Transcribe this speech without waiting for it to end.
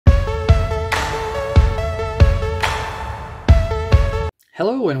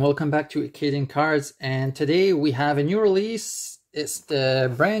Hello and welcome back to Acadian Cards, and today we have a new release. It's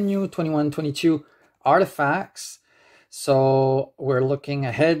the brand new 21-22 Artifacts. So we're looking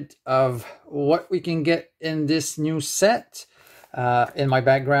ahead of what we can get in this new set. In my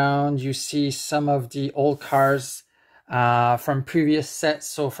background you see some of the old cards from previous sets,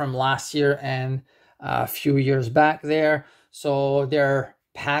 so from last year and a few years back there. So they're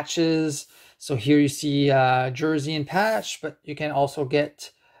patches. So here you see jersey and patch, but you can also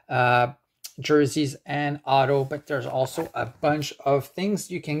get jerseys and auto, but there's also a bunch of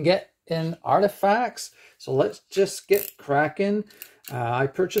things you can get in Artifacts. So let's just get cracking. I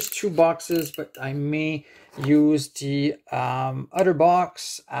purchased 2 boxes, but I may use the other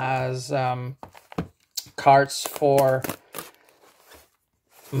box as cards for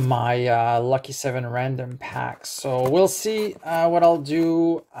my Lucky 7 random packs. So we'll see what I'll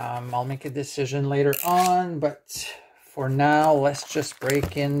do. I'll make a decision later on, but for now, let's just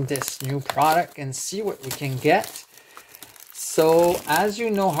break in this new product and see what we can get. So as you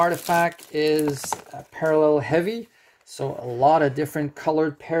know, Artifact is parallel heavy, so a lot of different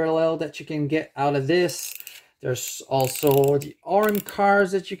colored parallel that you can get out of this. There's also the RM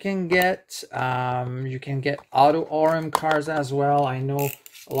cards that you can get. You can get auto RM cards as well. I know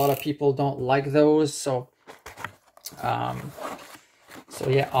a lot of people don't like those, so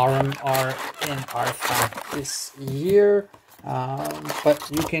yeah, RM are in Artifact this year. But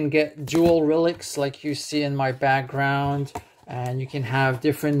you can get dual relics like you see in my background, and you can have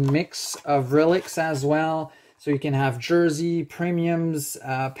different mix of relics as well. So you can have jersey, premiums,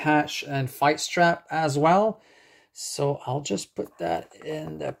 patch, and fight strap as well. So I'll just put that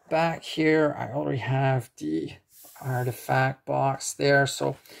in the back here. I already have the Artifact box there,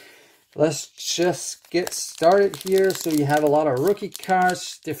 so let's just get started here. So you have a lot of rookie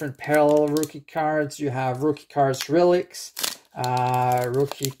cards, different parallel rookie cards. You have rookie cards relics,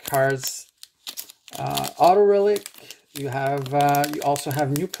 rookie cards auto relic. You also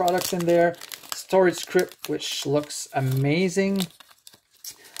have new products in there. Storage script, which looks amazing.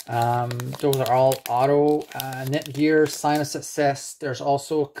 Those are all auto. Netgear, sign of success. There's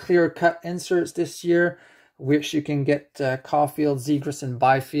also clear cut inserts this year, which you can get Caulfield, Zegras, and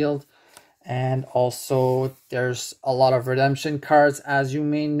Byfield. And also there's a lot of redemption cards, as you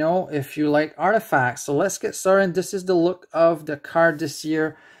may know if you like Artifacts. So let's get started. This is the look of the card this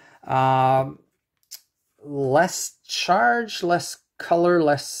year. Less charge, less color,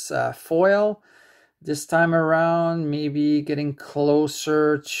 less foil. This time around, maybe getting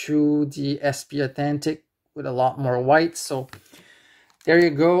closer to the SP Authentic with a lot more white. So there you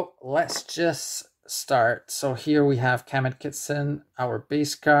go. Let's just start. So here we have Kamet Kitson, our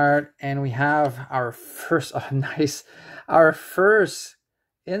base card, and we have our first, oh nice, our first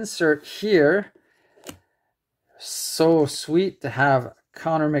insert here. So sweet to have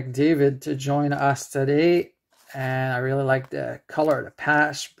Connor McDavid to join us today, and I really like the color of the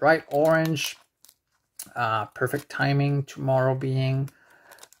patch, bright orange. Perfect timing, tomorrow being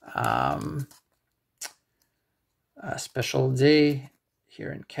a special day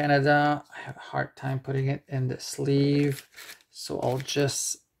here in Canada. I have a hard time putting it in the sleeve, so I'll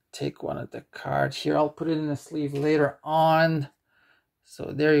just take one of the cards here. I'll put it in the sleeve later on.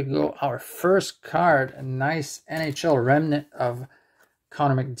 So there you go, our first card, a nice NHL remnant of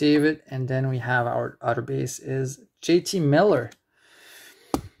Connor McDavid, and then we have our other base is JT Miller.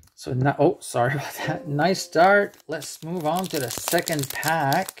 So now, oh, sorry about that. Nice start. Let's move on to the second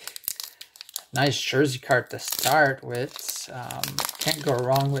pack. Nice jersey card to start with. Can't go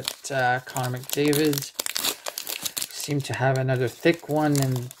wrong with Connor McDavid. Seem to have another thick one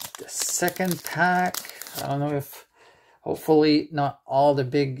in the second pack. I don't know if, hopefully not all the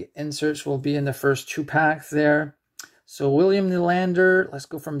big inserts will be in the first 2 packs there. So William Nylander, let's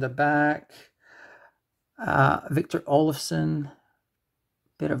go from the back. Victor Olofsson.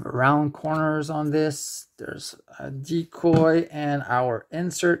 Bit of round corners on this. There's a decoy, and our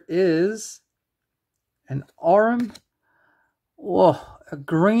insert is an Orem. Whoa, a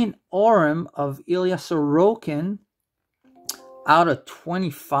green Orem of Ilya Sorokin out of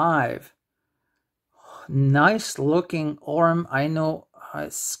 25. Nice looking Orem. I know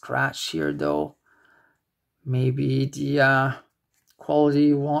it's scratched here though. Maybe the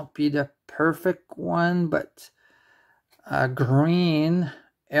quality won't be the perfect one, but green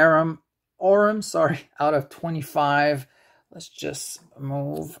Orem, sorry, out of 25. Let's just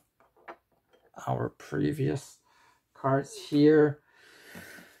move our previous cards here.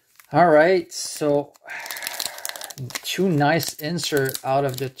 All right, so 2 nice insert out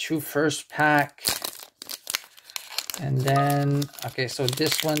of the 2 first pack. And then, okay, so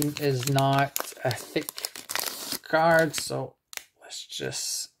this one is not a thick card, so let's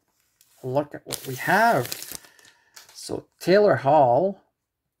just look at what we have. So Taylor Hall.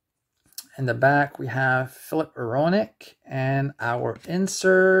 In the back, we have Philip Aronik, and our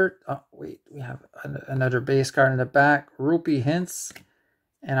insert. Oh, wait, we have another base card in the back, Rupee Hintz,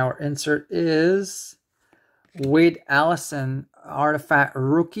 and our insert is Wade Allison, artifact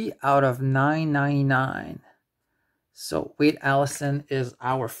rookie out of 999. So Wade Allison is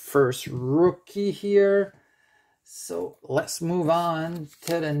our first rookie here. So let's move on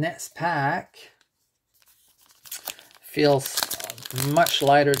to the next pack. Feels much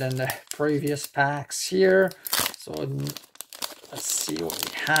lighter than the previous packs here. So let's see what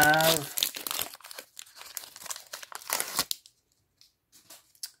we have.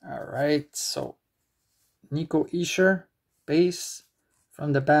 All right, so Nico Hischier, base.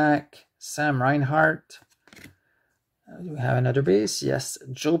 From the back, Sam Reinhart. Do we have another base? Yes,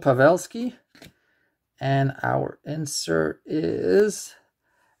 Joe Pavelski. And our insert is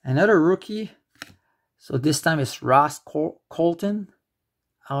another rookie. So this time it's Ross Colton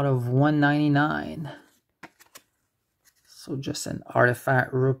out of 199. So just an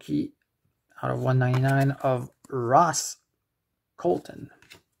artifact rookie out of 199 of Ross Colton.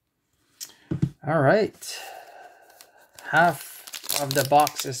 All right. Half of the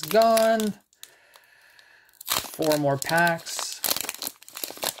box is gone. 4 more packs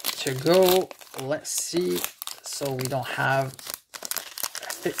to go. Let's see. So we don't have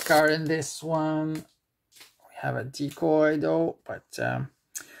a thick card in this one. Have a decoy though, but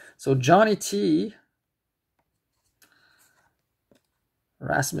so Johnny T,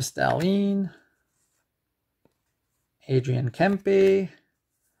 Rasmus Dahlin, Adrian Kempe,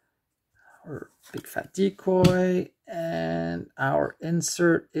 our big fat decoy, and our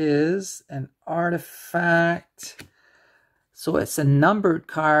insert is an artifact. So it's a numbered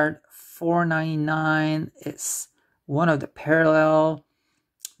card, 499. It's one of the parallel.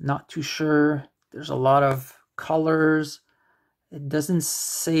 Not too sure. There's a lot of colors. It doesn't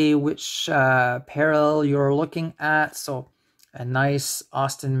say which parallel you're looking at. So a nice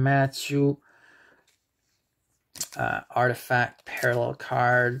Austin Matthew artifact parallel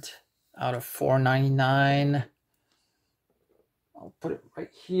card out of 499. I'll put it right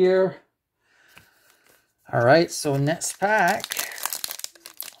here. All right, so next pack.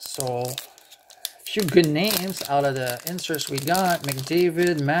 So a few good names out of the inserts we got.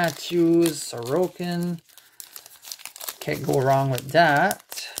 McDavid, Matthews, Sorokin. Can't go wrong with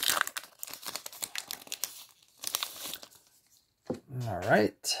that. All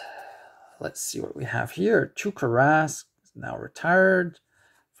right. Let's see what we have here. Tuukka Rask is now retired.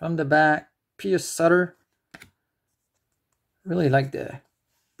 From the back, Pius Sutter. Really like the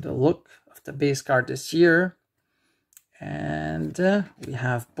look of the base card this year. And we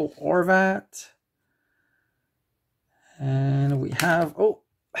have Bo Horvat. And we have,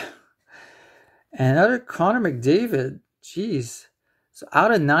 another Connor McDavid. Jeez. So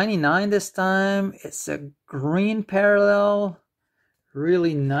out of 99 this time, it's a green parallel.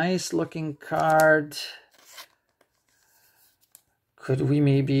 Really nice looking card. Could we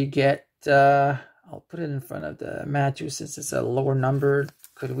maybe get, I'll put it in front of the Matthews since it's a lower number.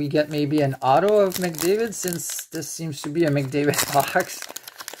 Could we get maybe an auto of McDavid since this seems to be a McDavid box?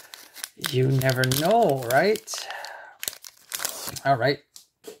 You never know, right? All right.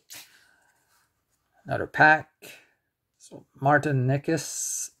 Another pack. So Martin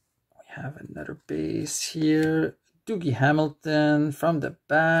Nikas. We have another base here. Dougie Hamilton. From the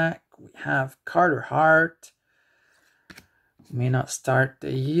back, we have Carter Hart. May not start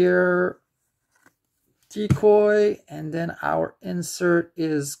the year. Decoy. And then our insert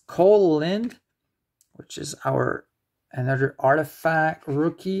is Cole Lind, which is our another artifact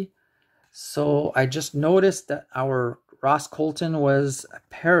rookie. So I just noticed that our Ross Colton was a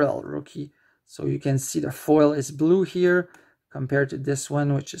parallel rookie. So you can see the foil is blue here compared to this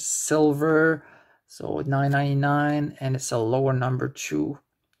one, which is silver. So $9.99, and it's a lower number too,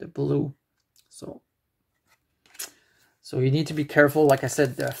 the blue. So you need to be careful. Like I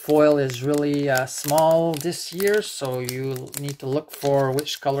said, the foil is really small this year, so you need to look for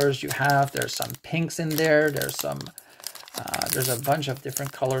which colors you have. There's some pinks in there. There's some, there's a bunch of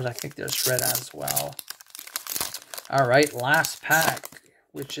different colors. I think there's red as well. All right, last pack,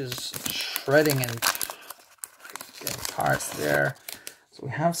 which is shredding and cards there. So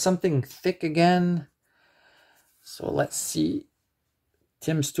we have something thick again. So let's see.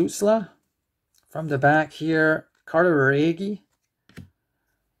 Tim Stützle from the back here. Carter Verhaeghe.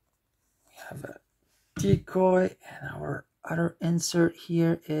 We have a decoy, and our other insert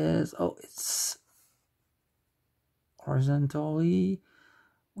here is, it's horizontally.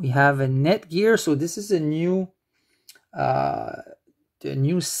 We have a Netgear. So this is a new the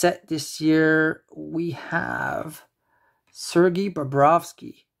new set this year, we have Sergei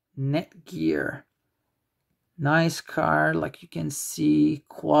Bobrovsky, Netgear. Nice card. Like you can see,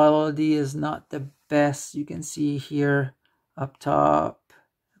 quality is not the best. You can see here up top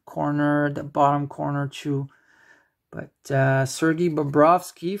corner, the bottom corner too. But Sergei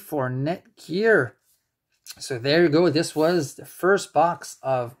Bobrovsky for Netgear. So there you go. This was the first box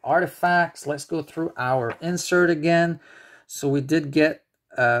of artifacts. Let's go through our insert again. So we did get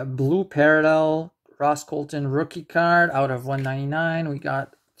a blue parallel Ross Colton rookie card out of 199. We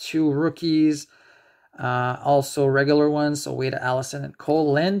got 2 rookies, also regular ones. So Wade Allison and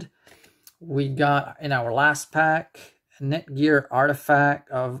Cole Lind. We got in our last pack a Netgear artifact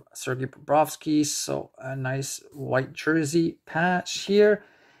of Sergei Bobrovsky. So a nice white jersey patch here.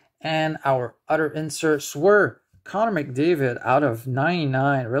 And our other inserts were Connor McDavid out of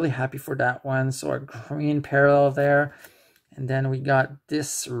 99. Really happy for that one. So a green parallel there. And then we got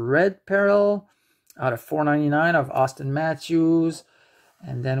this red parallel out of 499 of Austin Matthews.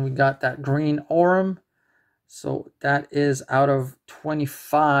 And then we got that green Orem. So that is out of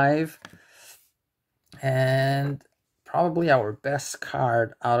 25. And probably our best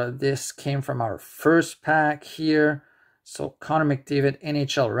card out of this came from our first pack here. So Connor McDavid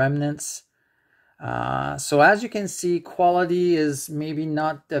NHL Remnants. So as you can see, quality is maybe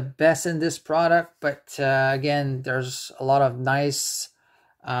not the best in this product, but again, there's a lot of nice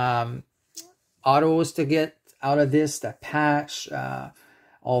autos to get out of this. The patch,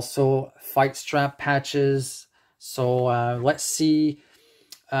 also fight strap patches. So let's see.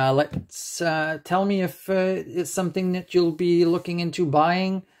 Let's tell me if it's something that you'll be looking into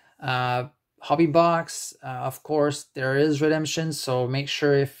buying. Hobby box, of course, there is redemption, so make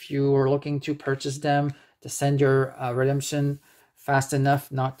sure if you are looking to purchase them to send your redemption fast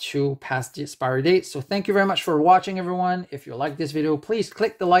enough not to pass the expiry date. So thank you very much for watching, everyone. If you like this video, please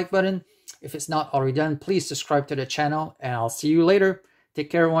click the like button. If it's not already done, please subscribe to the channel, and I'll see you later.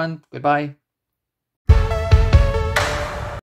 Take care, everyone. Goodbye.